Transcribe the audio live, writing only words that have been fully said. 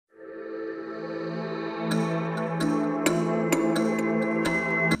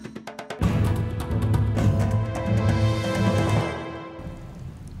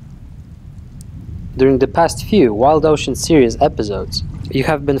during the past few Wild Ocean series episodes, you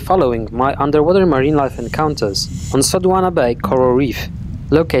have been following my underwater marine life encounters on Sodwana Bay Coral Reef,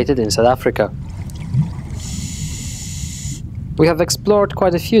 located in South Africa. We have explored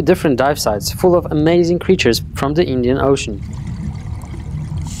quite a few different dive sites full of amazing creatures from the Indian Ocean.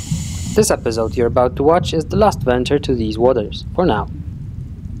 This episode you're about to watch is the last venture to these waters, for now.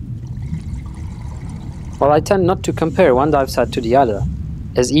 While I tend not to compare one dive site to the other,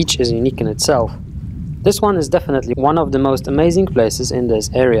 as each is unique in itself, this one is definitely one of the most amazing places in this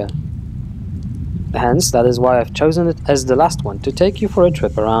area. Hence, that is why I've chosen it as the last one to take you for a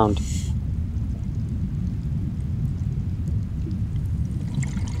trip around.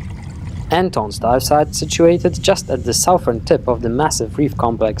 Anton's dive site, situated just at the southern tip of the massive reef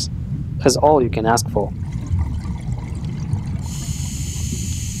complex, has all you can ask for.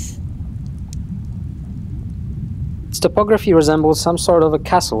 Its topography resembles some sort of a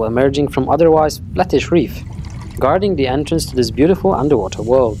castle emerging from otherwise flattish reef, guarding the entrance to this beautiful underwater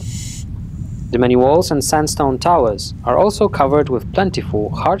world. The many walls and sandstone towers are also covered with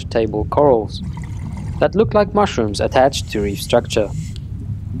plentiful hard table corals that look like mushrooms attached to reef structure.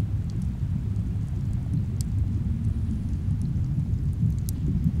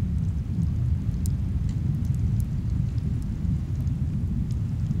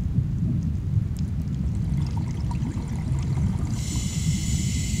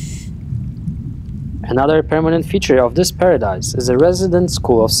 Another permanent feature of this paradise is a resident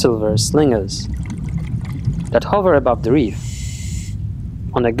school of silver slingers that hover above the reef,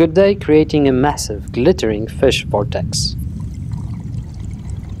 on a good day creating a massive, glittering fish vortex.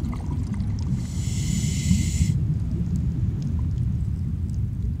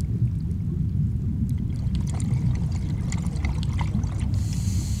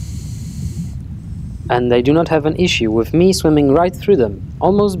 And they do not have an issue with me swimming right through them,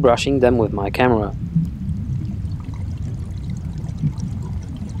 almost brushing them with my camera.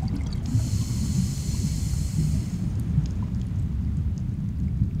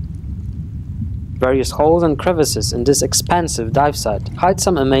 Various holes and crevices in this expansive dive site hide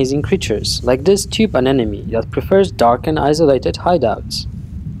some amazing creatures, like this tube anemone that prefers dark and isolated hideouts,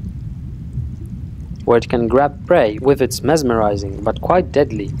 where it can grab prey with its mesmerizing but quite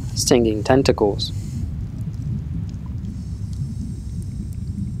deadly stinging tentacles.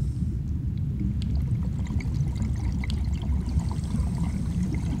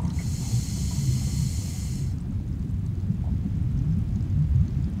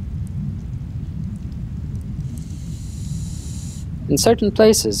 In certain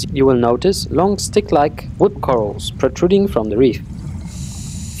places, you will notice long stick-like wood corals protruding from the reef.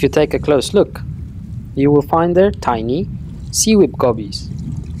 If you take a close look, you will find there tiny seaweed gobies,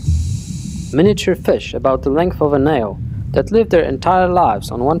 miniature fish about the length of a nail that live their entire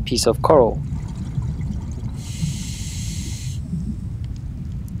lives on one piece of coral.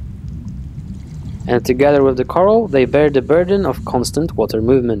 And together with the coral, they bear the burden of constant water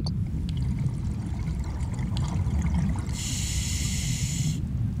movement.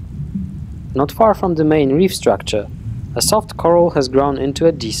 Not far from the main reef structure, a soft coral has grown into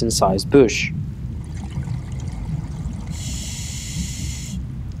a decent-sized bush.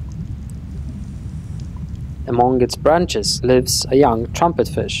 Among its branches lives a young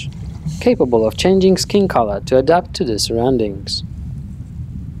trumpetfish, capable of changing skin color to adapt to the surroundings.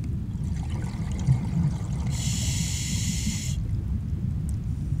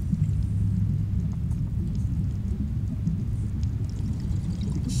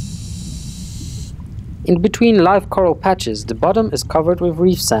 In between live coral patches, the bottom is covered with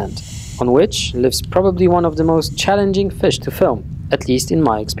reef sand, on which lives probably one of the most challenging fish to film, at least in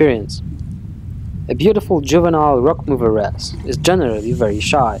my experience. A beautiful juvenile rock mover wrasse is generally very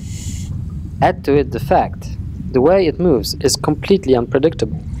shy. Add to it the fact, the way it moves is completely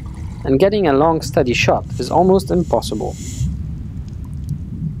unpredictable, and getting a long steady shot is almost impossible.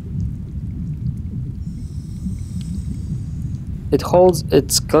 It holds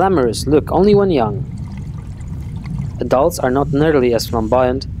its glamorous look only when young. Adults are not nearly as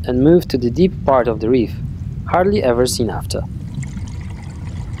flamboyant and move to the deep part of the reef, hardly ever seen after.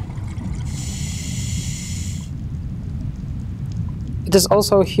 It is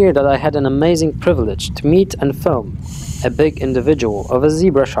also here that I had an amazing privilege to meet and film a big individual of a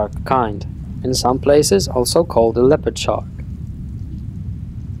zebra shark kind, in some places also called a leopard shark.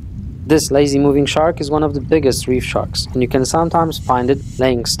 This lazy moving shark is one of the biggest reef sharks, and you can sometimes find it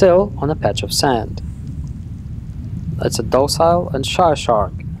laying still on a patch of sand. It's a docile and shy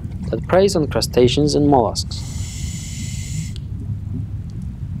shark that preys on crustaceans and mollusks.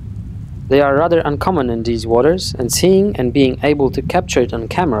 They are rather uncommon in these waters, and seeing and being able to capture it on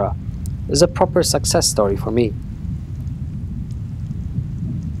camera is a proper success story for me.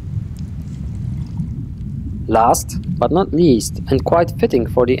 Last but not least, and quite fitting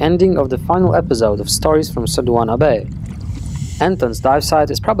for the ending of the final episode of Stories from Sodwana Bay, Anton's dive site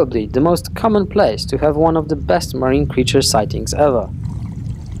is probably the most common place to have one of the best marine creature sightings ever.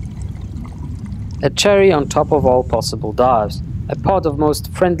 A cherry on top of all possible dives, a pod of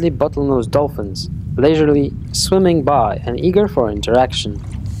most friendly bottlenose dolphins, leisurely swimming by and eager for interaction.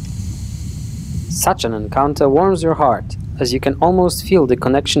 Such an encounter warms your heart, as you can almost feel the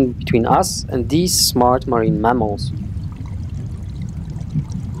connection between us and these smart marine mammals,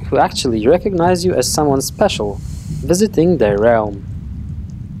 who actually recognize you as someone special, visiting their realm.